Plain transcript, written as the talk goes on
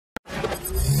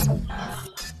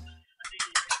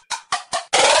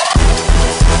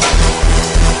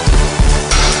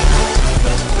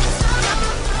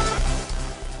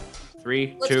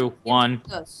Three, two, one.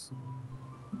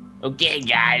 Okay,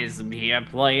 guys, I'm here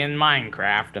playing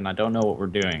Minecraft, and I don't know what we're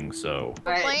doing, so...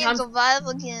 We're playing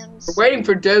survival games. We're waiting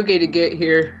for Doge to get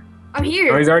here. I'm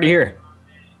here. Oh, he's already here.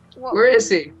 What? Where is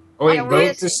he? Oh, wait, Yeah, where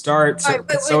vote is to he? start, so, Alright,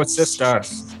 wait, so wait. it's just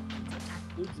us.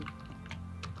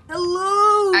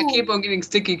 Hello. I keep on getting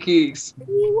sticky keys.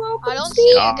 I don't see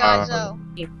you guys though.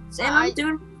 Sam, I'm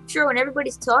doing a show and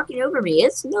everybody's talking over me.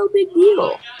 It's no big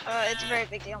deal. It's a very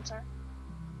big deal, sir.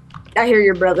 I hear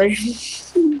your brother.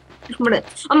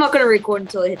 I'm not gonna record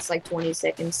until it hits like 20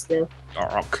 seconds though.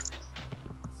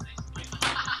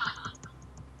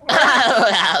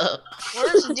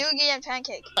 Where's Doogie and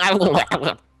Pancake?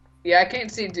 Yeah, I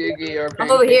can't see Doogie or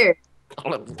I'm over here.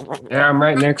 Yeah, I'm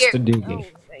right next to Oh,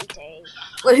 Doogie. okay.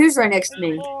 Well, who's right next to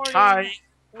me? Hi.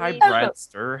 Hi,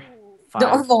 Bradster.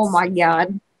 Oh my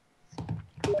god.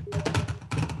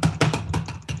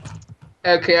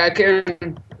 Okay,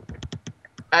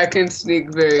 I can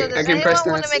sneak very. So I does can anyone press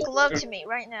want to that. make love to me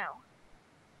right now?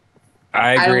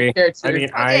 I I agree. don't care to. I mean,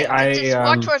 Okay, just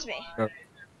walk towards me.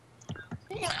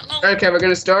 Okay, we're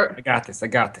gonna start. I got this. I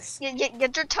got this.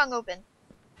 Get your tongue open.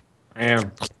 I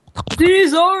am.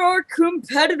 These are our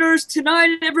competitors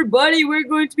tonight, everybody. We're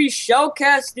going to be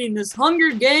showcasing this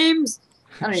Hunger Games.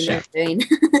 I don't even know what I'm saying.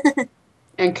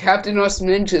 And Captain Awesome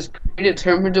Ninja is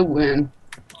predetermined to win.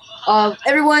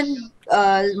 Everyone,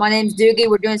 my name's Doogie.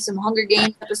 We're doing some Hunger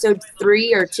Games episode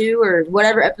 3 or 2 or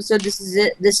whatever episode this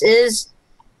is.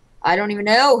 I don't even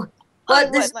know.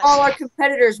 But this is all our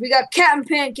competitors. We got Captain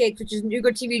Pancakes, which is an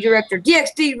OograTV director.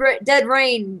 DXD Dead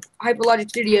Rain, Hyperlogic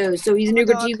Studios, so he's an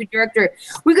OograTV director.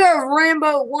 We got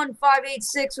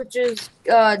Rambo1586, which is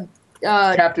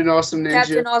Captain Awesome Ninja.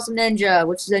 Captain Awesome Ninja,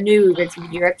 which is a new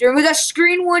OograTV director. And we got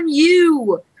Screen One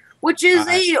U, which is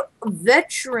a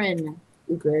veteran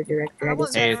Oogra director.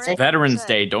 Hey, it's Veterans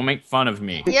Day. Don't make fun of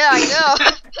me. Yeah, I know.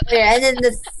 Yeah, and then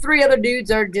the 3 other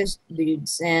dudes are just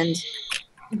dudes. And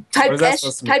type slash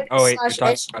SG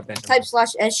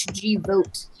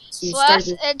vote. So you Slash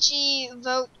start edgy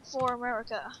vote for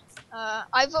America.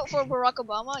 I vote for Barack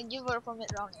Obama. You vote for Mitt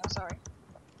Romney. I'm sorry.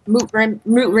 Moot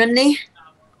Remney.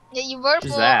 Yeah, you vote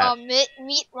Who's for that? Mitt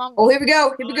Romney. Oh, here we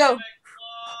go. Here we go.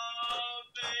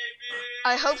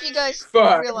 I hope you guys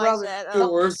Fuck. realize that.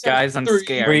 Guys, I'm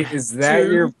scared. Wait, is that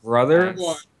your brother?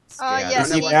 Yes,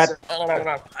 Is he he that?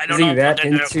 I Is don't he know that what to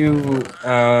do. into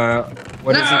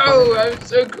what is he No, called? I'm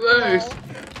so close.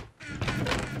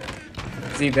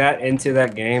 Is he that into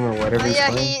that game or whatever he's yeah,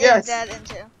 playing? he Yes. is that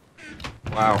into.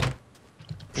 Wow.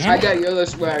 I got yellow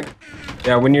swag.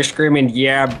 Yeah, when you're screaming,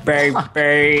 yeah,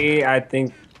 baby, I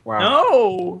think, wow.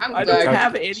 No! I'm I don't glad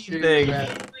have you anything.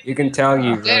 that. You can tell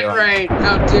you really Dead are. Rain,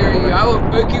 how dare you? I will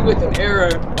poke you with an arrow.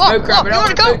 Oh, No crap, oh, I don't you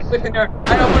want to wanna poke you with an arrow.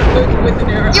 I don't want to poke you with an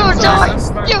arrow. You I'm will sorry, die. I'm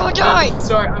sorry. You will die. I'm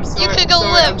sorry. I'm sorry. You can go I'm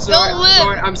sorry, live. I'm sorry, Go I'm live.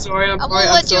 sorry, I'm sorry. I'm I'm sorry.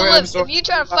 gonna let you live. sorry. If you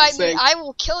try to fight me, I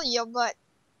will kill you. But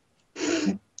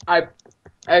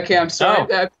Okay, I'm sorry. No.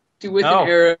 That I poked you with No. an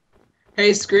arrow.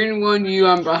 Hey, Screen One,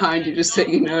 I'm behind you. Just so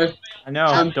you know. I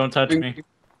know. Don't touch me.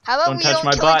 how about Don't we touch don't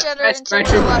my kill butt. each other I until scratch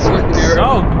we're your the last butt with ones? an arrow.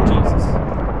 Oh, Jesus.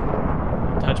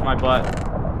 Touch my butt.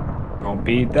 Don't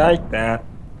be like that.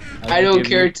 I don't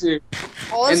care to.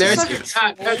 Oh, And this there's is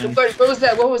such a what was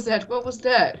that? What was that? What was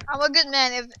that? I'm a good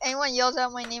man. If anyone yells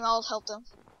out my name, I'll help them.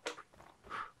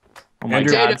 Oh my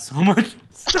Andrew. god, so much.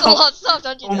 Stop,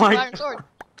 don't you? Oh That's my an iron sword.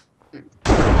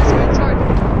 That's an iron sword.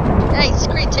 Hey,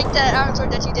 Screen, take that iron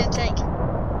sword that you didn't take.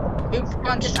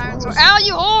 Want this iron sword? Ow,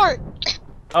 you whore!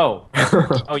 Oh.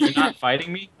 Oh, you're not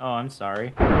fighting me? Oh, I'm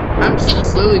sorry. I'm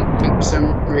slowly dying for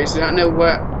some reason. I don't know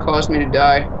what caused me to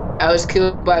die. I was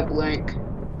killed by blank.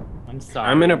 I'm sorry.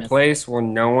 I'm in a miss. place where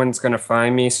no one's gonna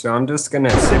find me, so I'm just gonna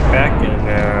sit back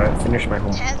and finish my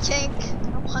homework. Pancake.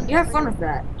 I'm hungry. You have fun with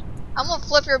that. I'm gonna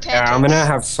flip your pancakes. Yeah, I'm gonna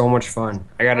have so much fun.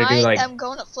 I gotta do like I'm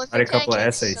gonna flip write your a couple of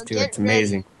pancakes, essays so too. get It's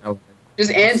amazing. Oh,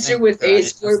 Just answer with a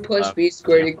squared plus b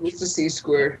squared equals to c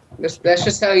squared. That's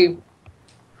just how you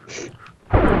This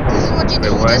is what you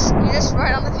do. Wait, You what? just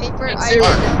write on the paper. answer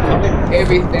with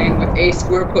everything with a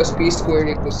squared plus b squared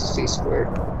equals to c squared.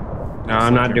 no,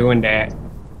 I'm not doing that.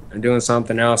 I'm doing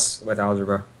something else with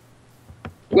algebra.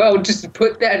 Well, just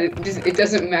put that. It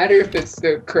doesn't matter if it's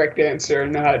the correct answer or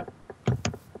not.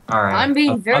 All right. I'm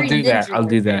being very I'll do that. ninja I'll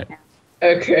do right that. now.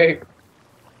 Okay.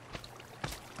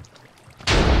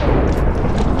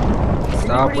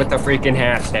 Stop with the freaking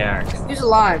hashtags. Who's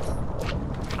alive?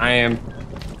 I am,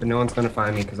 but no one's gonna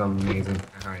find me because I'm amazing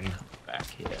at hiding. Back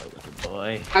here, little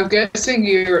boy. I'm guessing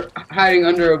you're hiding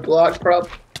under a block,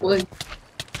 probably.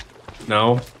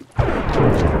 No.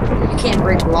 You can't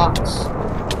break blocks.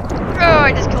 Oh,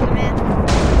 I just killed a man.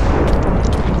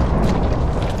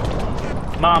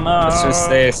 Mama. Let's just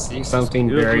say I see something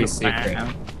very secret.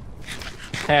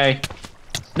 Hey.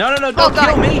 No, Oh, don't God.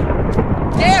 kill me.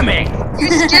 Damn it. You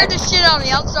scared the shit out of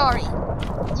me. I'm sorry.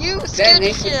 You scared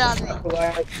the shit out of me.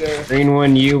 Green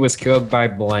one, you was killed by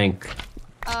blank.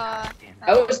 I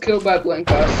was killed by blank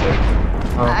also.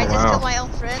 Oh, I just killed wow. my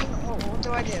own friend. What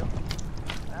do I do?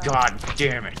 God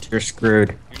damn it. You're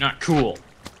screwed. You're not cool.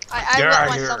 I Get wet out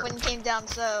myself here. when you came down,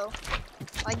 so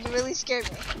like you really scared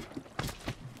me.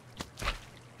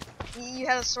 You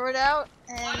had a sword out,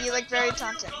 and you looked very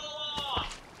taunting. What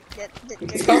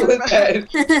was that?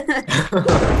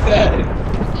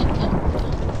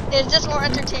 It's just more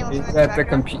entertainment Is from that the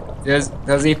background.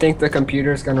 does he think the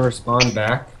computer's gonna respond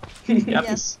back? Yep.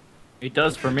 Yes. It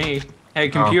does for me. Hey,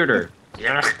 computer.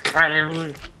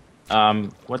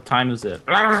 What time is it?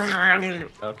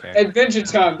 Okay. Adventure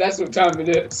time, that's what time it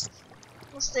is.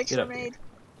 What sticks Get were up here. made.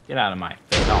 Get out of my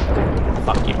face. Oh,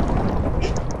 fuck you.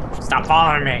 Stop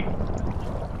following me.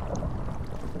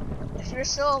 If you're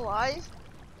still alive,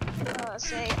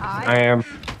 say I I. am.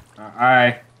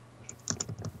 I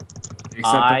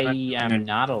am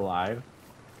not alive.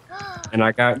 And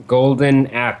I got golden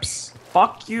apps.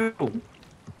 Fuck you.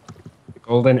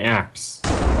 Golden apps.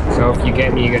 So if you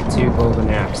get me, you get 2 golden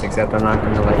apps. Except I'm not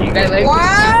gonna let you That get. lady-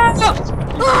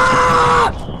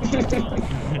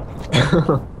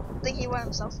 I think he went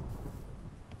himself.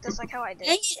 Just like how I did.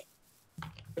 Dang it!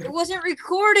 It wasn't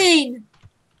recording.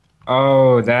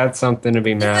 Oh, that's something to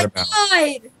be mad about.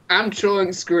 Died. I'm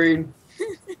trolling screen.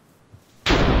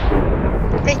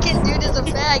 Bacon dude is a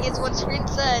fag, is what Screen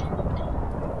said.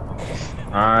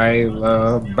 I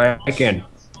love bacon.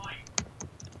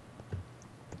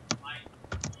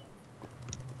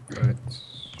 But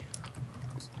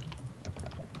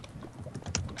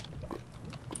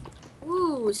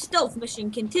Ooh, stealth mission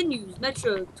continues.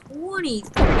 Metro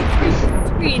 2033,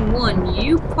 screen 1,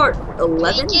 you part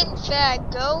 11. Bacon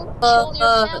fag, go kill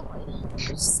your family.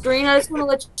 Screen, I just want to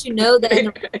let you know that in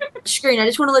the screen, I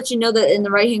just want to let you know that in the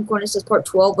right-hand corner it says part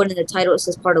 12, but in the title it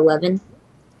says part 11.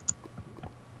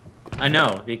 I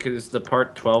know, because the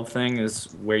part 12 thing is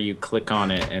where you click on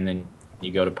it and then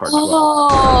you go to part 12.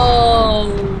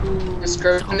 Oh.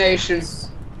 Discrimination.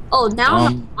 Oh, now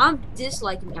Dumb. I'm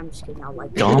disliking. I'm just kidding. I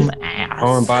like Dumb ass.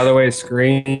 oh, and by the way,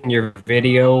 Screen, your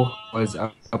video was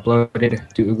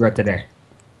uploaded to Oogra today.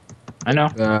 I know.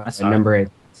 I saw it. Number 8.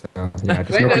 So yeah,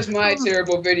 just When no does my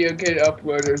terrible video get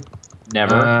uploaded?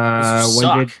 Never. You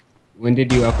suck. when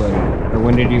did you upload it? Or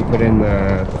when did you put in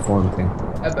the form thing?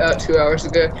 About 2 hours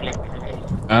ago.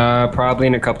 Probably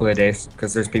in a couple of days,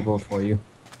 because there's people before you.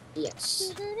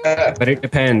 Yes. But it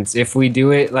depends. If we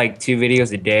do it like 2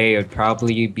 videos a day, it would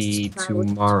probably be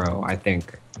tomorrow, I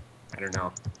think. I don't know.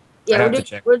 I'd Yeah, have to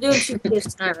check. we're doing 2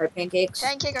 videos tonight, right, Pancakes?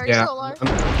 Pancake, are you Yeah, still alive?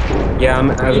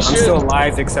 I'm should. still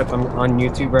live, except I'm on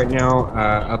YouTube right now,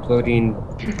 uploading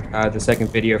the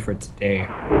second video for today.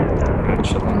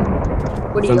 Actually,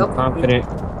 What are so you I'm up confident.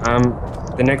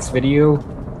 The next video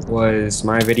was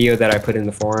my video that I put in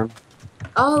the forum.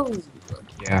 Oh,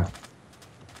 Yeah,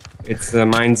 it's the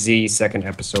Mind Z second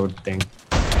episode thing.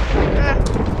 No,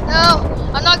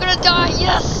 I'm not gonna die.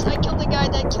 Yes, I killed the guy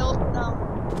that killed. No.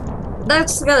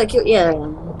 that's the guy that killed. Yeah,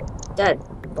 that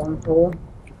bumhole.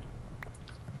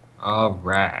 All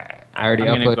right, I already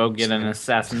I'm gonna uploaded. go get an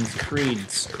Assassin's Creed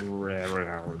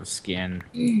skin.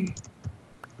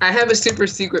 I have a super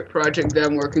secret project that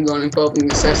I'm working on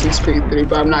involving Assassin's Creed 3,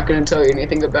 but I'm not going to tell you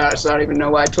anything about it, so I don't even know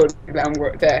why I told you that I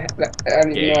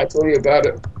don't even know I told you about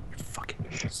it. You're fucking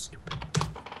stupid.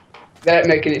 That didn't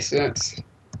make any sense.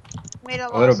 Made a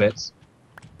little bit. sense.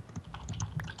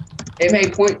 It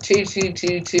made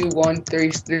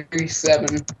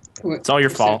 .2222137. It's all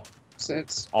your fault.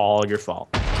 Sense. All your fault.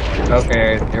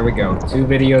 Okay, there we go. 2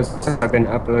 videos have been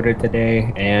uploaded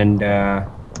today, and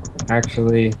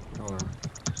actually, hold on.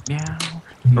 Yeah.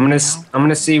 I'm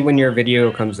gonna see when your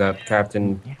video comes up,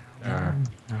 Captain. I'm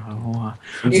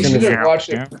You just gonna shouldn't watch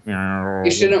it.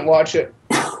 You shouldn't watch it.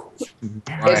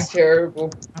 Why? It's terrible.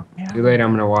 Too late.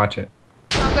 I'm gonna watch it.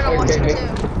 I'm gonna watch it too. Okay.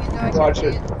 Even though I Watch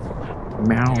can't it.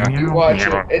 read. You watch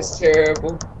it. It's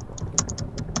terrible.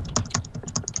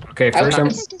 Okay, first I'm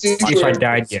It's see if I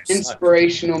died yet.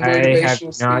 inspirational, I have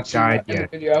motivational not speech in died the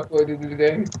yet. video uploaded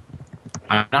today.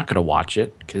 I'm not gonna watch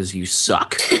it because you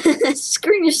suck.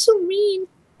 Screen is so mean.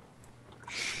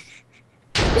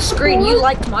 Screen, you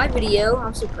liked my video.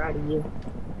 I'm so proud of you.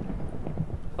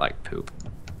 Like poop.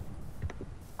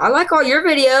 I like all your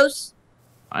videos.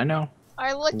 I know.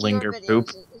 I like Linger your videos. poop.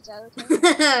 Is that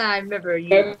okay? I remember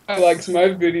you. I liked my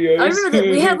videos. I remember that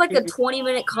we had like a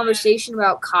 20-minute conversation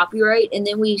about copyright, and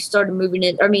then we started moving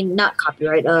it. I mean, not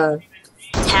copyright,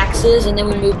 tax this is, and then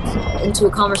we moved into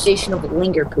a conversation of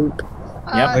linger poop.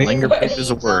 Yep, linger poop is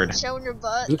a please, word. Showing your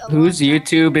butt Whose a long time.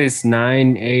 YouTube is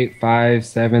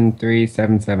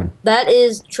 9857377? That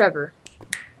is Trevor.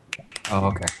 Oh,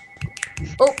 okay.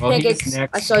 Oh, Well, he's Pancakes.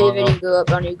 next I saw your follow. video go up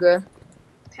on Oogra.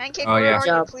 Pancake, Oh, where yeah. are Good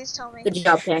you? job. Please tell me. Good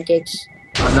job, Pancakes.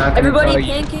 I'm not gonna Everybody,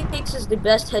 tell you. Pancakes is the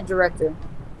best head director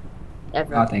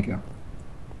ever. Oh, thank you.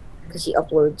 Because he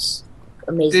uploads Did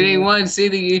amazing. anyone see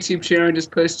the YouTube channel I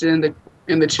just posted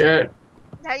in the chat?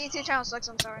 That YouTube channel sucks,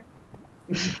 I'm sorry.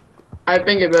 I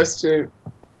think it does too.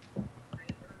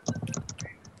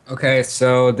 Okay,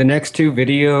 so the next two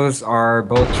videos are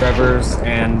both Trevor's,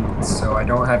 and so I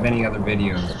don't have any other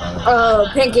videos. By the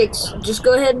way. Pancakes, just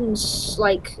go ahead and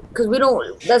because we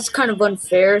don't. That's kind of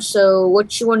unfair. So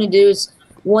what you want to do is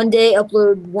one day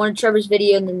upload one of Trevor's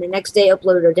video, and then the next day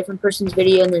upload a different person's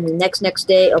video, and then the next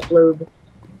day upload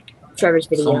Trevor's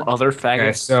video. Some other Okay,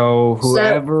 faggots. so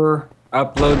whoever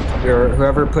uploads or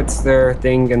whoever puts their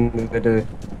thing in the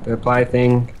apply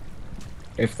thing,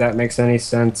 if that makes any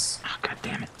sense, Oh, God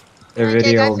damn it. their Okay,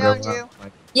 video I will go found you. up.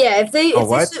 Like, Yeah, if they Oh,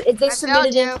 what? if they I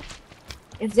submitted found in you.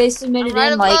 if they submitted I'm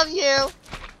right in like above you.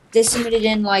 they submitted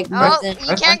in like more Oh, than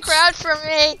you can't crouch for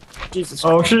me. Jesus.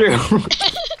 oh shoot!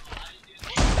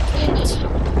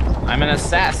 I'm an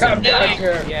assassin. Come back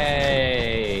here.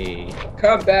 Yay.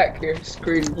 Come back here,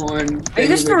 screen one. Are you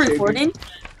guys still recording?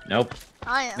 Nope.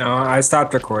 I am. No, I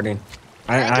stopped recording.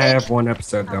 I have one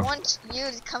episode I though. want you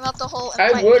to come out the hole and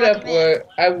I fight would me like a man. upload.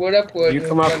 I would upload. You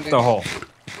come up the hole.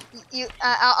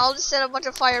 I'll just set a bunch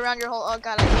of fire around your hole. Oh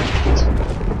god, I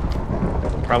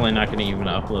can't. Probably not gonna even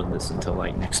upload this until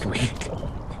like next week.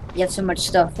 You have so much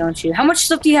stuff, don't you? How much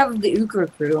stuff do you have of the Oogra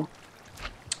crew?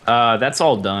 That's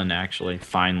all done actually,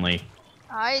 finally.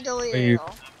 I deleted you- it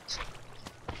all.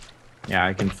 Yeah,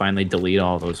 I can finally delete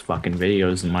all those fucking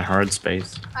videos in my hard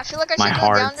space. I feel like I My should go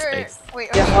hard down there. space.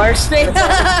 Wait, The okay. hard space.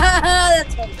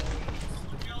 That's funny.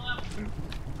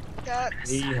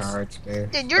 The hard space.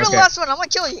 Dude, you're Okay. the last one. I'm gonna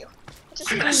kill you.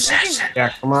 Just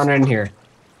Yeah, come on in here.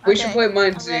 We should play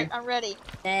Mine I'm, Z. I'm ready.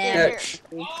 Damn.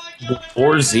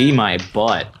 Or Z my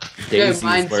butt. Yeah, Daisy's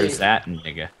mine where's Z. that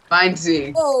nigga? Mine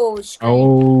Z. Oh, scream.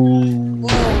 Oh.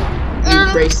 Whoa. You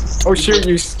racist. Oh shoot!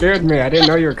 You scared me. I didn't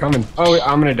know you were coming. Oh,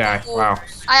 I'm gonna die. Wow.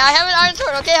 I have an iron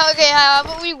sword. Okay, how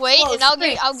about we wait Whoa, and I'll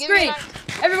scream, give you an scream.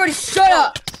 iron. Everybody shut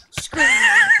up. Scream.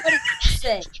 What did you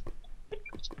say?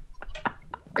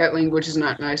 That language is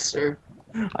not nice, sir.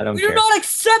 I don't We do care. not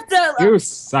accept that. You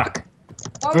suck.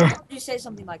 Why would you say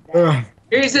something like that? Ugh.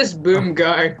 Here's this boom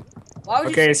guy. Why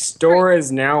would you Okay, store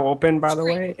is now open, by the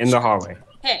way, in the hallway.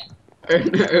 Hey,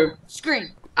 No, scream.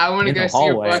 I want to In go the see a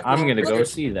hallway. black I'm gonna market. go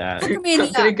see that. Look at me in I'm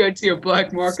the gonna eye. go to a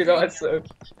black market also.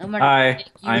 I'm gonna Hi,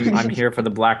 I'm here for the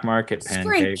black market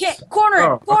scream. pancakes. Corner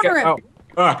him. Oh, okay. Corner him.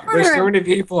 There's so many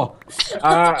people.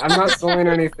 I'm not selling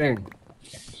anything.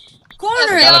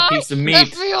 Corner him. Got a piece of meat.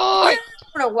 FBI!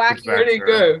 I'm gonna whack you. Where'd he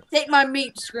go? Take my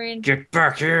meat, screen. Get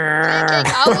back here.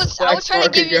 Pancake, I was trying to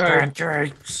Black give you. market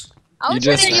Pancakes. I You was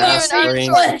trying just to give you an asked iron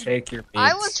Green sword. to take your meat.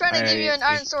 I was trying to give you an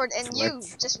iron sword, and you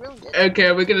Let's- just ruined it.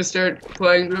 Okay, we're gonna start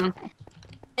playing now.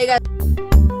 Hey guys.